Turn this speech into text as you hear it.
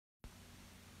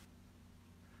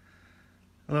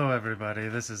Hello everybody,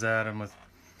 this is Adam with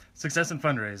Success in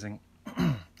Fundraising.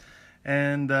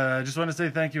 And I just want to say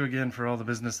thank you again for all the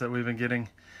business that we've been getting.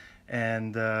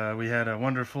 And we had a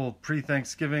wonderful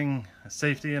pre-Thanksgiving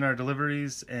safety in our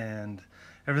deliveries, and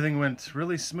everything went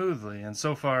really smoothly. And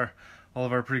so far, all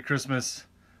of our pre-Christmas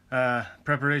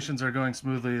preparations are going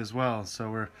smoothly as well.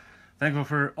 So we're thankful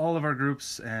for all of our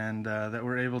groups and that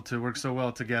we're able to work so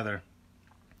well together.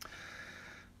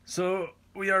 So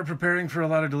we are preparing for a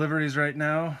lot of deliveries right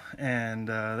now, and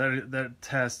that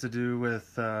has to do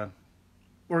with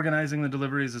organizing the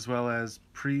deliveries as well as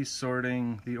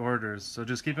pre-sorting the orders. So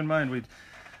just keep in mind we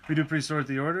do pre-sort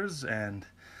the orders, and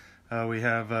we've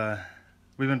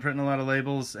been printing a lot of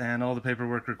labels and all the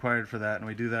paperwork required for that, and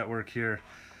we do that work here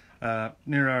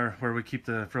near where we keep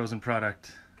the frozen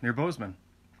product near Bozeman.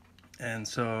 And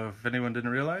so if anyone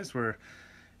didn't realize, we're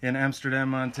in Amsterdam,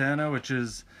 Montana, which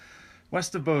is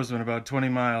west of Bozeman, about 20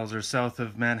 miles, or south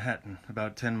of Manhattan,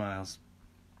 about 10 miles.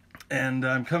 And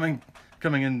I'm coming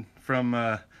in from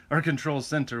our control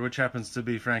center, which happens to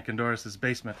be Frank and Doris's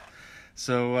basement.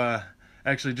 So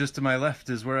actually just to my left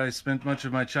is where I spent much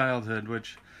of my childhood,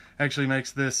 which actually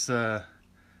makes this a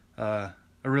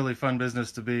really fun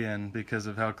business to be in because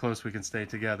of how close we can stay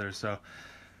together. So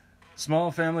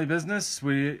small family business.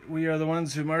 We are the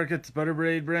ones who market the Butter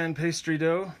Braid brand pastry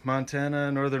dough,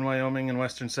 Montana, northern Wyoming, and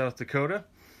western South Dakota.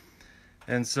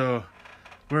 And so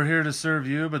we're here to serve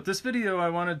you. But this video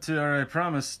I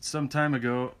promised some time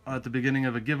ago at the beginning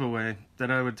of a giveaway that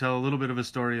I would tell a little bit of a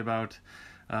story about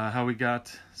how we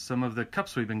got some of the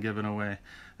cups we've been giving away.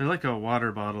 They're like a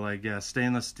water bottle, I guess.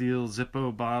 Stainless steel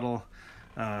Zippo bottle.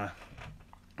 Here,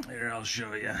 I'll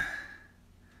show you.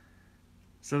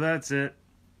 So that's it.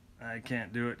 I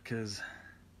can't do it because,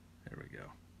 there we go.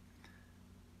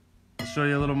 I'll show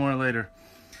you a little more later.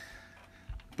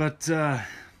 But some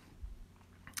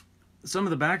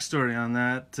of the backstory on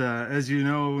that, as you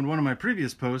know, in one of my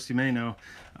previous posts, you may know,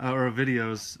 or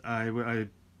videos, I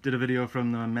did a video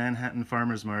from the Manhattan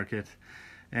Farmers Market.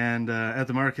 And at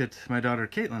the market, my daughter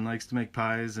Caitlin likes to make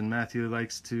pies, and Matthew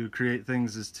likes to create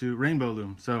things as to rainbow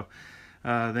loom. So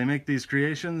they make these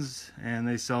creations, and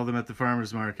they sell them at the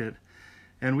farmers market.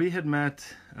 And we had met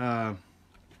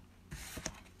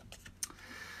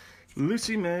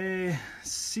Lucy Mae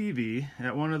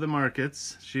at one of the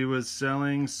markets. She was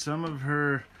selling some of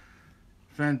her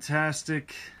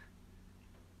fantastic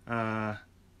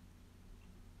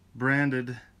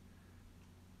branded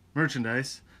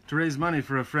merchandise to raise money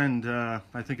for a friend,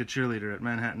 I think a cheerleader at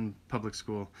Manhattan Public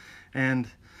School, and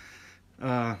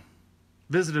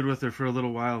visited with her for a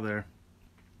little while there.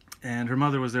 And her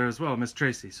mother was there as well, Miss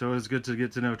Tracy. So it was good to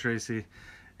get to know Tracy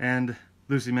and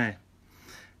Lucy Mae.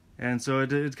 And so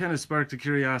it kind of sparked a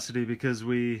curiosity because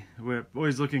we're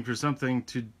always looking for something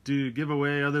to give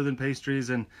away other than pastries.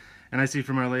 And I see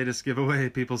from our latest giveaway,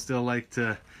 people still like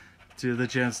the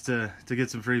chance to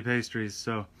get some free pastries.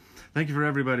 So thank you for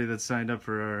everybody that signed up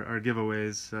for our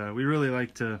giveaways. We really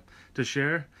like to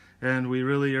share, and we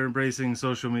really are embracing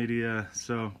social media.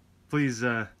 So please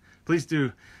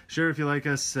do share if you like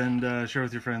us, and share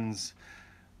with your friends.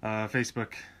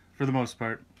 Facebook, for the most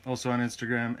part. Also on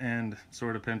Instagram and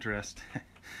sort of Pinterest.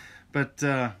 But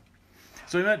so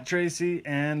we met Tracy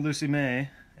and Lucy Mae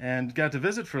and got to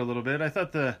visit for a little bit. I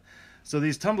thought so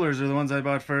these tumblers are the ones I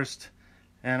bought first,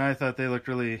 and I thought they looked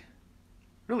really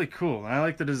cool. I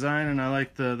like the design, and I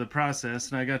like the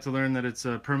process, and I got to learn that it's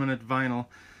a permanent vinyl,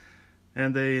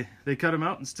 and they cut them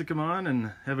out and stick them on and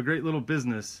have a great little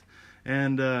business.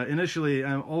 And initially,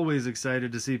 I'm always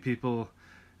excited to see people,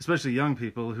 especially young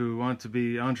people, who want to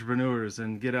be entrepreneurs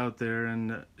and get out there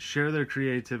and share their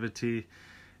creativity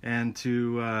and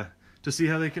to see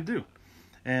how they can do.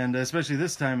 And especially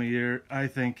this time of year, I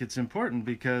think it's important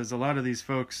because a lot of these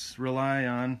folks rely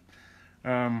on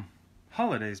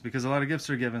holidays because a lot of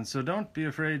gifts are given. So don't be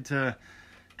afraid to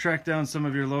track down some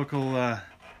of your local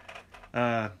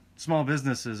small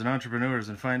businesses and entrepreneurs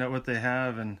and find out what they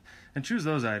have and choose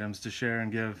those items to share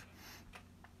and give.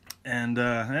 And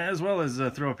as well as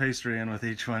throw a pastry in with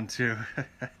each one too.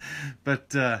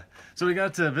 But so we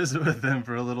got to visit with them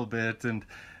for a little bit and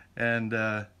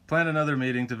plan another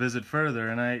meeting to visit further.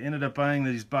 And I ended up buying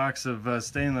these box of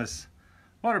stainless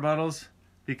water bottles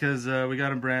because we got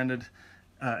them branded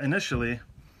initially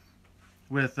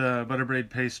with Butter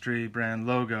Braid pastry brand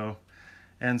logo.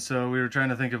 And so we were trying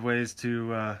to think of ways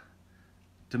to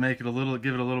make it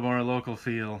give it a little more local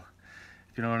feel,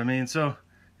 if you know what I mean. So,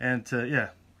 and yeah,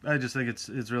 I just think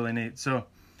it's really neat. So,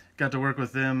 got to work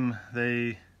with them.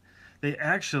 They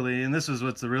actually, and this was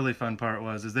what's the really fun part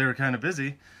was, is they were kind of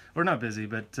busy, or not busy,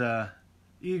 but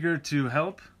eager to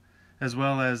help as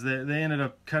well as they ended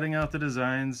up cutting out the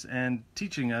designs and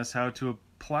teaching us how to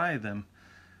apply them,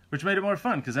 which made it more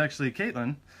fun, because actually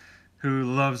Caitlin, who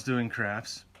loves doing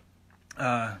crafts,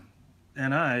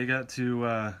 and I got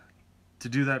to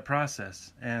do that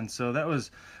process. And so that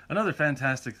was another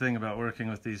fantastic thing about working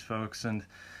with these folks, and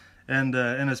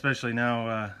especially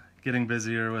now getting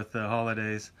busier with the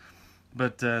holidays.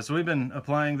 But so we've been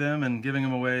applying them and giving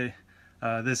them away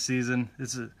this season.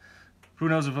 Who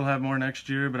knows if we'll have more next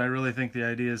year, but I really think the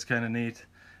idea is kind of neat.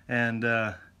 And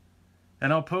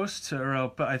I'll post,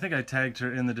 or I think I tagged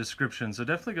her in the description, so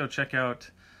definitely go check out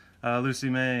Lucy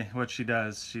Mae, what she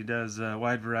does. She does a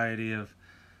wide variety of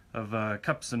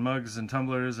cups and mugs and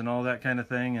tumblers and all that kind of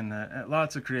thing, and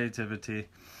lots of creativity.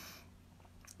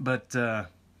 But so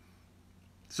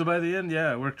by the end,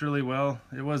 yeah, it worked really well.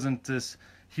 It wasn't this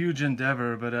huge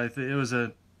endeavor, but it was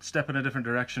a step in a different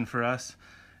direction for us.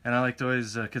 And I like to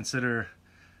always consider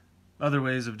other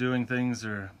ways of doing things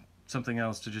or something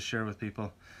else to just share with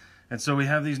people. And so we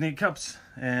have these neat cups,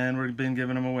 and we've been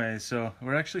giving them away. So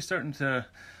we're actually starting to,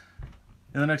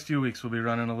 in the next few weeks, we'll be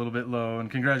running a little bit low. And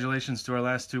congratulations to our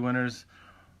last two winners.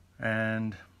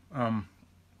 And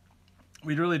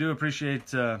we really do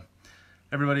appreciate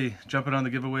everybody jumping on the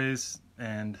giveaways,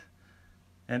 and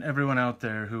everyone out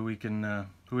there who we've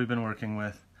been working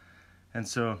with. And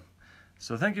so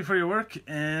thank you for your work.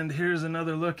 And here's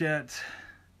another look at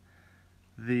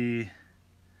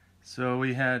so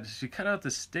she cut out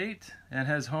the state and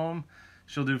has home.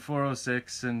 She'll do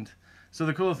 406. And so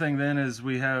the cool thing then is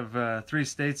we have 3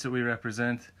 states that we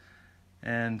represent,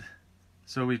 and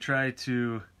so we try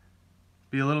to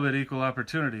be a little bit equal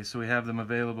opportunity. So we have them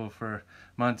available for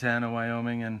Montana,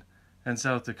 Wyoming, and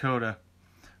South Dakota.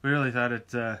 We really thought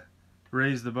it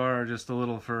raised the bar just a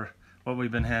little for what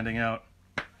we've been handing out.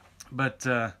 But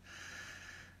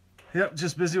yep,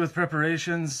 just busy with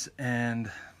preparations,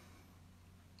 and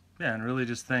yeah, and really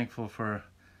just thankful for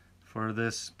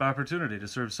this opportunity to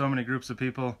serve so many groups of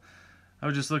people. I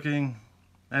was just looking,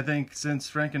 I think since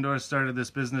Frankendorf started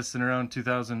this business in around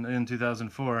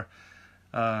 2004,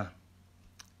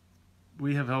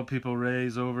 we have helped people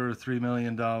raise over $3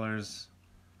 million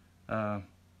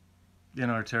in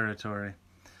our territory.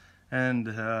 And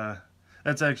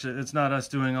that's actually, it's not us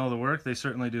doing all the work. They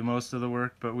certainly do most of the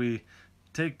work, but we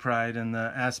take pride in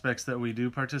the aspects that we do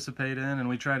participate in, and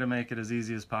we try to make it as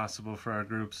easy as possible for our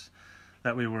groups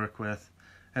that we work with.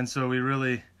 And so we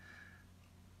really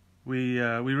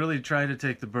try to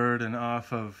take the burden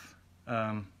off of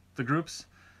the groups,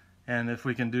 and if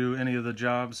we can do any of the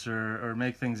jobs or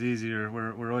make things easier,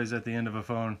 we're always at the end of a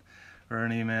phone or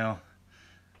an email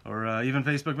or even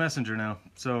Facebook Messenger now.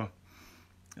 So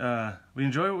we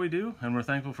enjoy what we do, and we're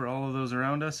thankful for all of those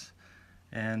around us,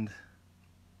 and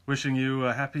wishing you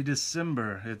a happy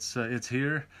December. It's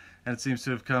here, and it seems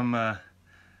to have come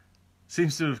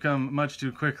much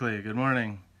too quickly. Good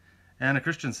morning, Anna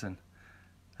Christensen.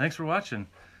 Thanks for watching.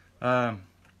 Well,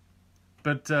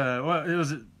 it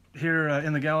was here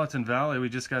in the Gallatin Valley. We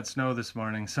just got snow this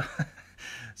morning, so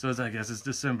I guess it's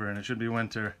December and it should be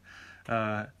winter.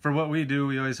 For what we do,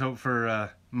 we always hope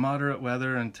for moderate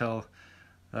weather until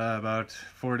about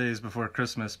 4 days before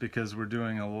Christmas, because we're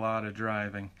doing a lot of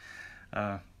driving.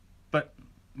 But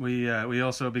we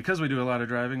also, because we do a lot of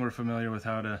driving, we're familiar with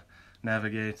how to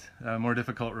navigate more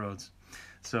difficult roads.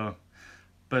 So,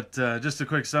 but just a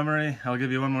quick summary. I'll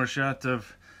give you one more shot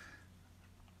of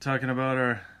talking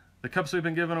about the cups we've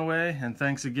been giving away, and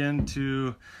thanks again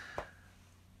to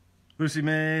Lucy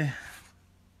Mae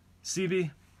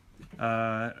Seavey.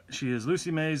 She is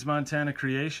Lucy Mae's Montana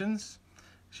Creations.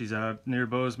 She's out near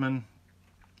Bozeman,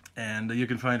 and you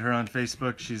can find her on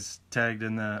Facebook. She's tagged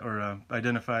in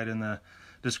identified in the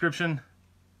description.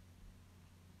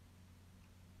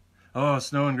 Oh,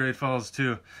 snow in Great Falls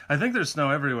too. I think there's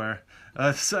snow everywhere.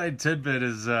 Side tidbit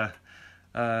is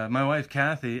my wife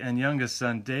Kathy and youngest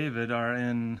son David are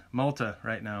in Malta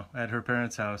right now at her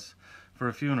parents' house for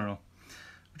a funeral,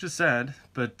 which is sad,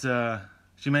 but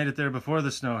she made it there before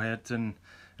the snow hit, and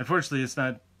unfortunately it's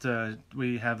not,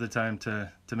 we have the time to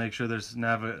make sure there's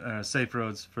safe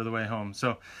roads for the way home.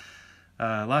 So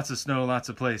lots of snow, lots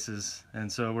of places, and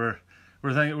so we're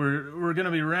going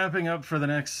to be ramping up for the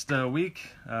next week.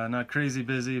 Not crazy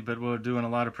busy, but we're doing a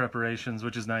lot of preparations,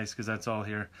 which is nice because that's all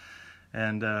here.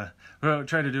 And we'll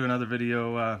try to do another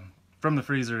video from the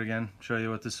freezer again, show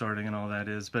you what the sorting and all that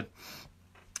is. But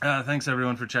thanks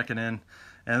everyone for checking in.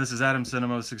 And this is Adam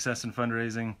Cinema, Success in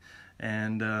Fundraising,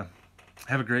 and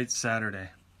have a great Saturday.